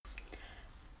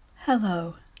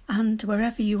Hello, and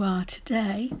wherever you are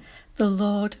today, the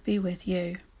Lord be with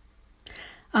you.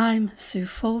 I'm Sue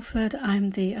Fulford.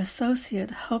 I'm the Associate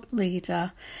Hub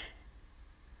Leader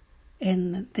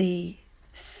in the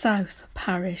South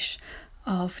Parish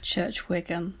of Church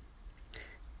Wigan.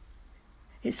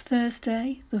 It's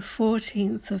Thursday, the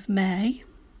 14th of May,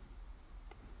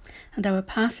 and our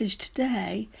passage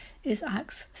today is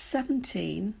Acts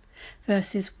 17,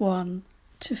 verses 1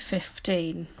 to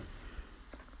 15.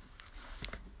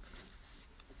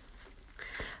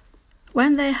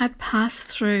 When they had passed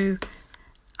through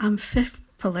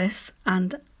Amphipolis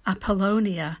and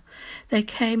Apollonia, they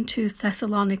came to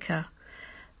Thessalonica,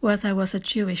 where there was a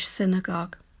Jewish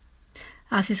synagogue.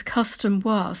 As his custom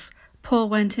was, Paul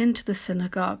went into the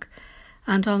synagogue,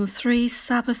 and on 3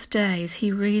 Sabbath days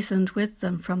he reasoned with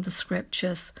them from the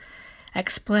Scriptures,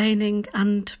 explaining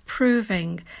and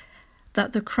proving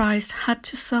that the Christ had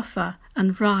to suffer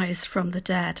and rise from the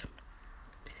dead.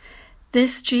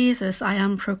 "This Jesus I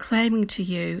am proclaiming to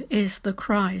you is the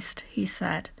Christ," he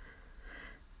said.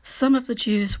 Some of the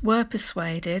Jews were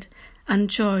persuaded and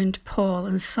joined Paul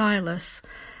and Silas,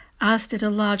 as did a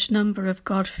large number of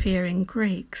God-fearing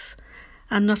Greeks,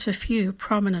 and not a few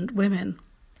prominent women.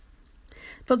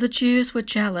 But the Jews were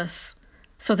jealous,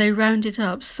 so they rounded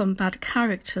up some bad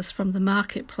characters from the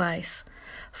marketplace,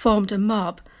 formed a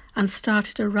mob, and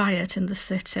started a riot in the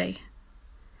city.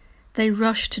 They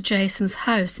rushed to Jason's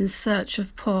house in search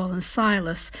of Paul and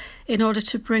Silas in order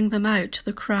to bring them out to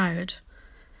the crowd.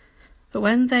 But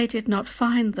when they did not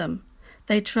find them,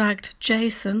 they dragged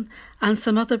Jason and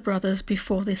some other brothers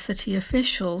before the city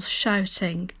officials,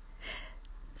 shouting,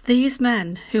 "These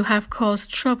men who have caused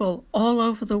trouble all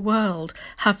over the world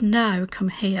have now come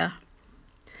here,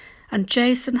 and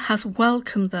Jason has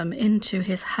welcomed them into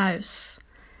his house.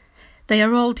 They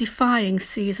are all defying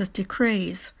Caesar's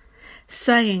decrees,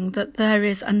 saying that there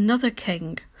is another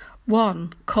king,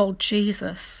 one called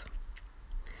Jesus."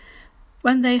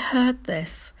 When they heard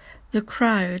this, the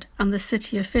crowd and the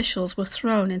city officials were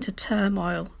thrown into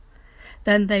turmoil.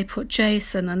 Then they put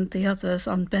Jason and the others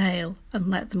on bail and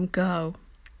let them go.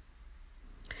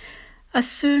 As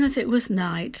soon as it was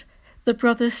night, the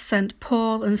brothers sent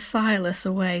Paul and Silas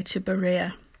away to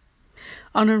Berea.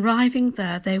 On arriving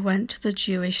there, they went to the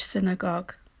Jewish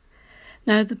synagogue.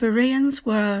 Now the Bereans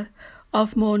were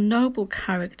of more noble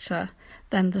character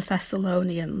than the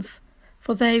Thessalonians,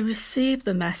 for they received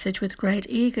the message with great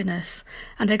eagerness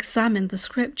and examined the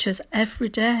Scriptures every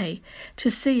day to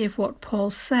see if what Paul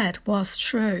said was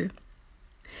true.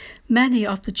 Many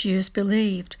of the Jews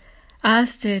believed,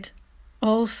 as did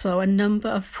also a number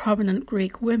of prominent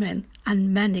Greek women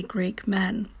and many Greek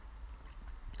men.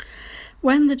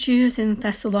 When the Jews in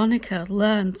Thessalonica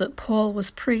learned that Paul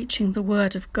was preaching the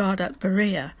word of God at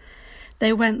Berea,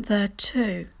 they went there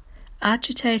too,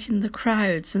 agitating the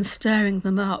crowds and stirring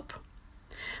them up.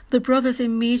 The brothers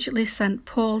immediately sent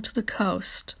Paul to the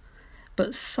coast,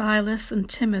 but Silas and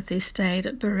Timothy stayed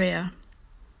at Berea.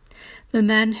 The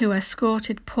men who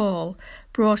escorted Paul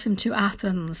brought him to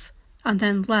Athens, and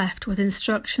then left with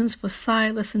instructions for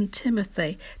Silas and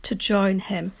Timothy to join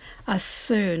him as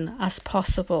soon as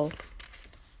possible.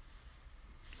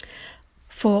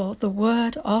 For the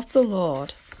word of the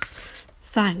Lord.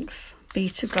 Thanks be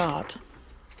to God.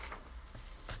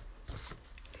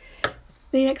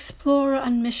 The explorer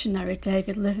and missionary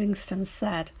David Livingstone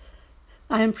said,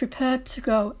 "I am prepared to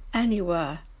go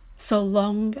anywhere so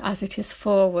long as it is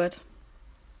forward."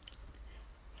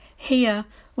 Here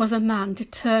was a man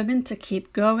determined to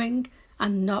keep going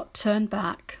and not turn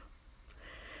back.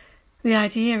 The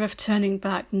idea of turning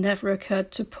back never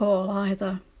occurred to Paul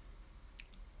either.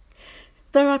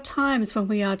 There are times when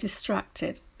we are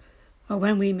distracted, or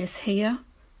when we mishear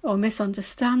or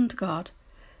misunderstand God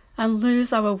and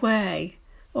lose our way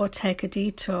or take a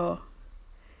detour.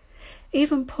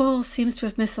 Even Paul seems to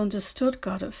have misunderstood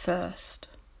God at first.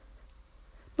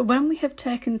 But when we have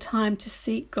taken time to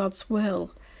seek God's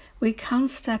will, we can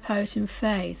step out in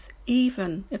faith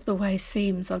even if the way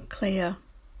seems unclear.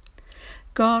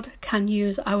 God can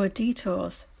use our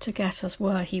detours to get us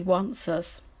where he wants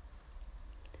us.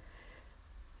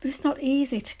 But it's not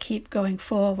easy to keep going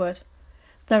forward.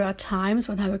 There are times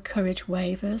when our courage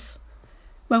wavers,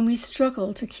 when we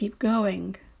struggle to keep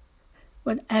going,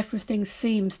 when everything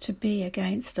seems to be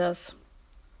against us.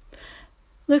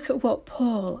 Look at what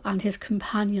Paul and his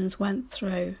companions went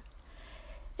through.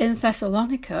 In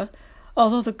Thessalonica,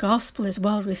 although the gospel is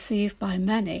well received by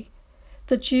many,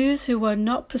 the Jews who were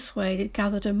not persuaded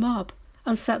gathered a mob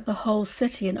and set the whole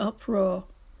city in uproar.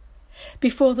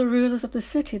 Before the rulers of the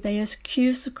city, they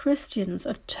accused the Christians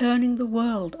of turning the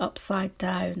world upside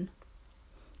down.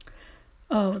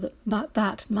 Oh,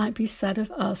 that might be said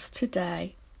of us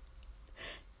today.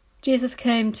 Jesus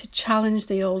came to challenge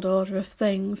the old order of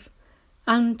things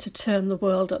and to turn the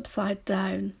world upside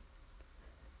down.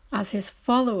 As his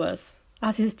followers,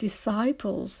 as his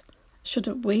disciples,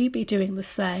 shouldn't we be doing the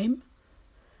same?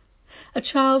 A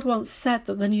child once said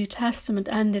that the New Testament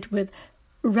ended with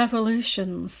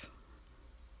revolutions.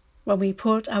 When we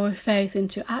put our faith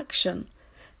into action,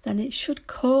 then it should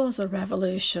cause a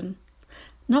revolution,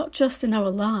 not just in our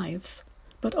lives,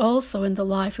 but also in the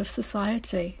life of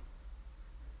society.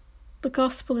 The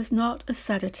gospel is not a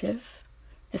sedative.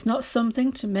 It's not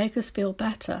something to make us feel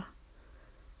better.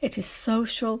 It is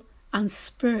social and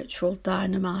spiritual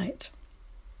dynamite.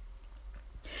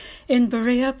 In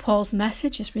Berea, Paul's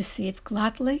message is received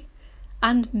gladly,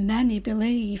 and many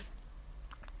believe.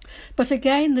 But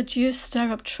again, the Jews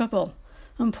stir up trouble,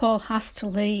 and Paul has to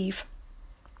leave.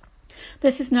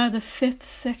 This is now the 5th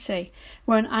city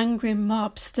where an angry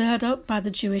mob, stirred up by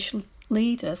the Jewish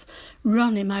leaders,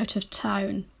 run him out of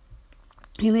town.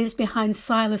 He leaves behind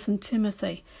Silas and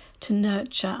Timothy to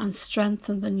nurture and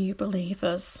strengthen the new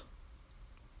believers.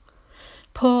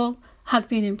 Paul had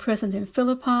been imprisoned in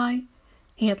Philippi.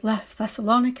 He had left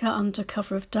Thessalonica under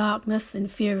cover of darkness in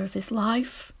fear of his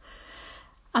life.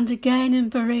 And again in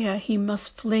Berea he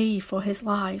must flee for his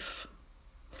life.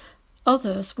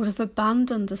 Others would have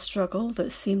abandoned a struggle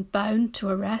that seemed bound to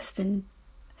end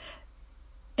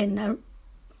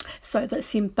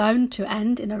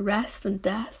in arrest and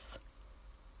death.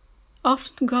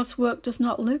 Often God's work does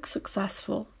not look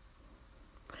successful.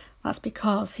 That's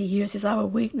because he uses our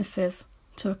weaknesses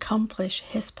to accomplish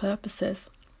his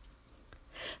purposes.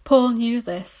 Paul knew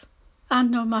this, and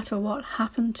no matter what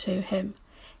happened to him,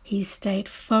 he stayed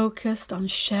focused on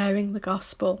sharing the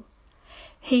gospel.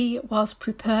 He was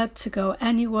prepared to go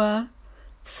anywhere,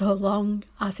 so long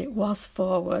as it was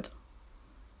forward.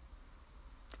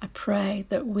 I pray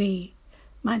that we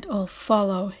might all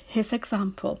follow his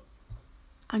example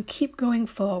and keep going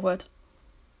forward,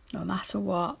 no matter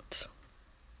what.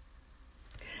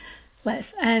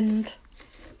 Let's end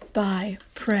by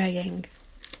praying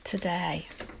today.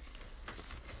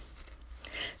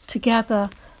 Together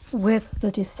with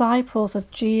the disciples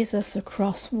of Jesus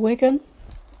across Wigan,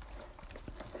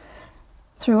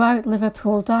 throughout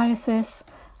Liverpool Diocese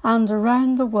and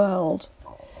around the world,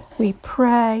 we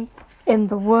pray in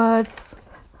the words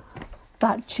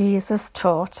that Jesus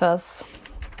taught us.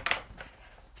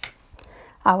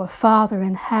 Our Father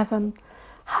in heaven,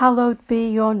 hallowed be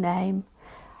your name.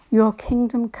 Your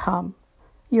kingdom come,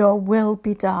 your will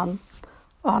be done,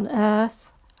 on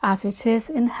earth as it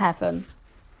is in heaven.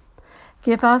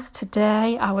 Give us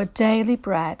today our daily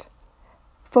bread.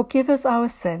 Forgive us our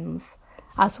sins,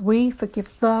 as we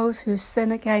forgive those who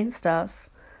sin against us.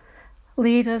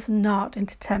 Lead us not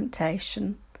into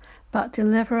temptation, but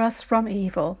deliver us from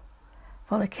evil.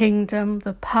 For the kingdom,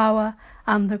 the power,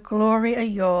 and the glory are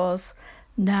yours,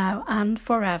 now and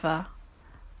forever.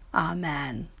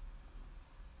 Amen.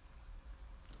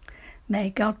 May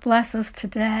God bless us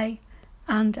today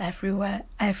and everywhere,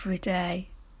 every day.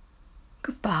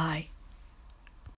 Goodbye.